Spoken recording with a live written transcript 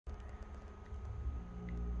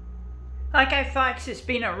Okay folks, it's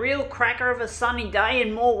been a real cracker of a sunny day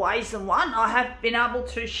in more ways than one. I have been able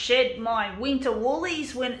to shed my winter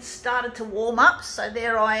woolies when it started to warm up, so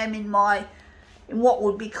there I am in what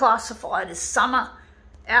would be classified as summer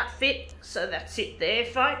outfit. So that's it there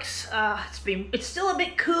folks. It's still a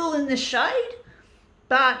bit cool in the shade,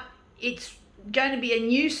 but it's going to be a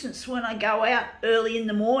nuisance when I go out early in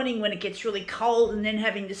the morning when it gets really cold and then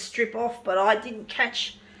having to strip off. But I didn't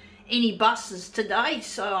catch any buses today,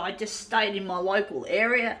 so I just stayed in my local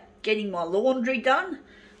area getting my laundry done.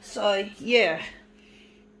 So yeah,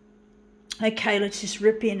 okay, let's just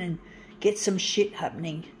rip in and get some shit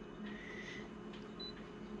happening.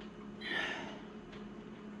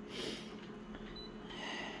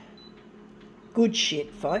 Good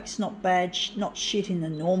shit folks, not bad, not shit in the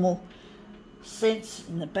normal sense,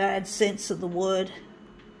 in the bad sense of the word.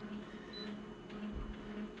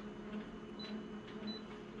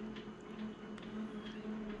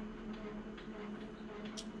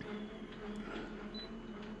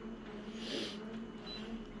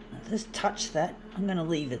 Just touch that. I'm going to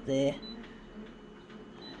leave it there.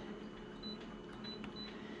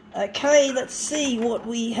 Okay, let's see what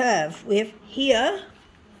we have. We have here,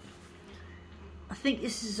 I think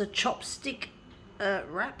this is a chopstick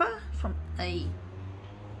wrapper from a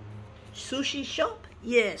sushi shop.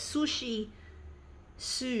 Yeah, Sushi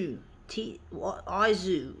Izu,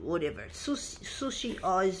 whatever. Sushi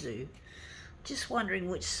Izu. Just wondering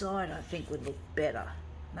which side I think would look better.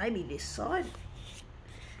 Maybe this side.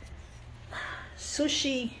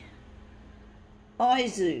 Sushi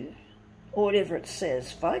Izu, or whatever it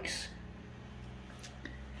says, folks.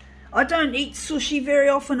 I don't eat sushi very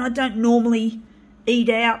often. I don't normally eat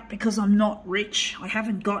out because I'm not rich. I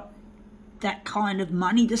haven't got that kind of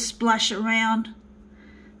money to splash around.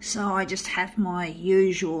 So I just have my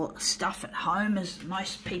usual stuff at home, as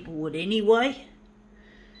most people would anyway.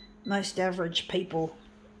 Most average people.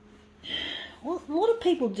 Well, a lot of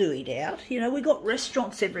people do eat out. You know, we got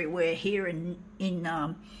restaurants everywhere here in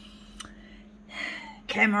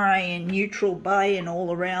Camaret and Neutral Bay and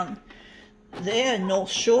all around there,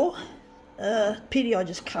 North Shore. Pity I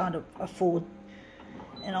just can't afford,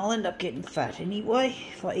 and I'll end up getting fat anyway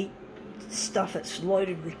if I eat stuff that's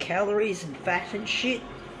loaded with calories and fat and shit.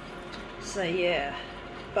 So yeah,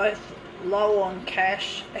 both low on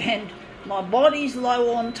cash and my body's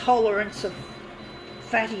low on tolerance of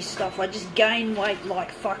fatty stuff. I just gain weight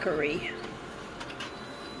like fuckery.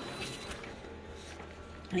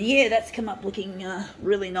 And yeah, that's come up looking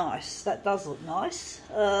really nice. That does look nice.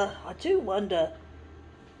 I do wonder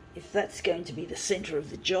if that's going to be the centre of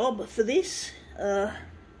the job for this. But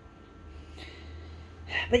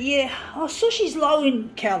yeah, sushi's low in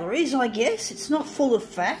calories, I guess. It's not full of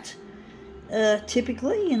fat,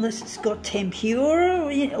 typically, unless it's got tempura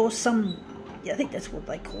or some... Yeah, I think that's what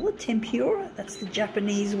they call it, tempura. That's the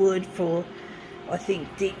Japanese word for, I think,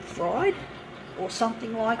 deep fried or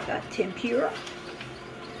something like that, tempura.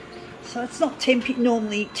 So it's not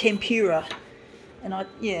normally tempura. And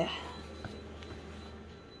yeah.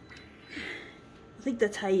 I think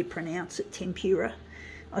that's how you pronounce it, tempura.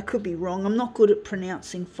 I could be wrong. I'm not good at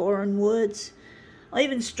pronouncing foreign words. I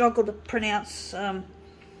even struggle to pronounce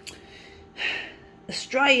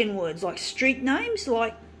Australian words, like street names.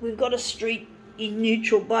 Like, we've got a street in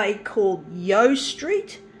Neutral Bay called Yo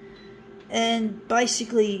Street, and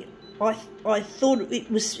basically I thought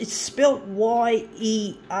it's spelt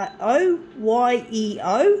Y-E-O,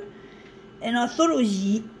 and I thought it was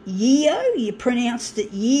Yeo. You pronounced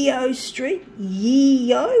it Yeo Street,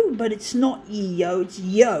 Yeo, but it's not Yeo, it's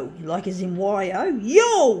Yo, like as in Y-O,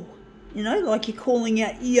 Yo, you know, like you're calling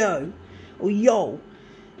out Yo, or Yo,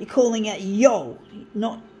 you're calling out Yo,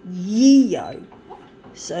 not Yeo.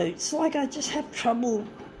 So it's like I just have trouble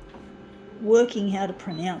working how to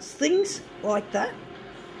pronounce things like that.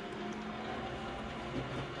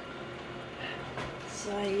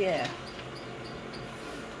 So yeah.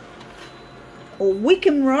 Or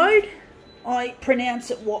Wickham Road, I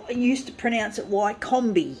used to pronounce it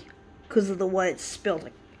Wycombe because of the way it's spelled.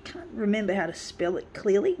 I can't remember how to spell it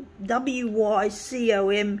clearly. W-Y-C-O-M-B-I-E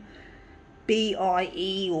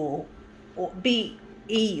or B-E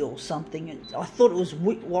or something. I thought it was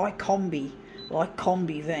Wycombe, like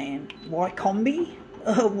combi van. Wycombe?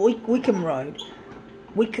 Wickham Road.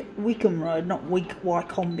 Wickham Road, not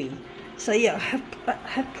Wycombe. So yeah, I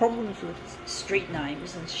have problems with street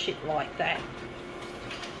names and shit like that.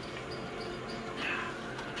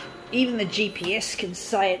 Even the GPS can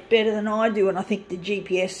say it better than I do, and I think the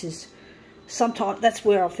GPS is sometimes, that's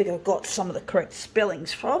where I think I got some of the correct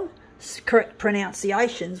spellings from, correct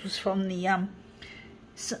pronunciations, was from the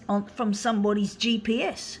from somebody's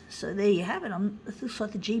GPS. So there you have it. It looks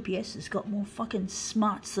like the GPS has got more fucking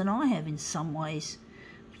smarts than I have in some ways.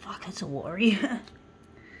 Fuck, that's a worry.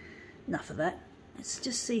 Enough of that. Let's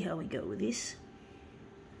just see how we go with this.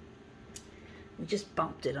 We just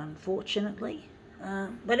bumped it, unfortunately.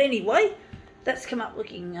 But anyway, that's come up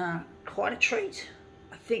looking quite a treat.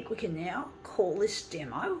 I think we can now call this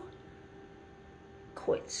demo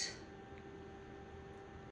quits.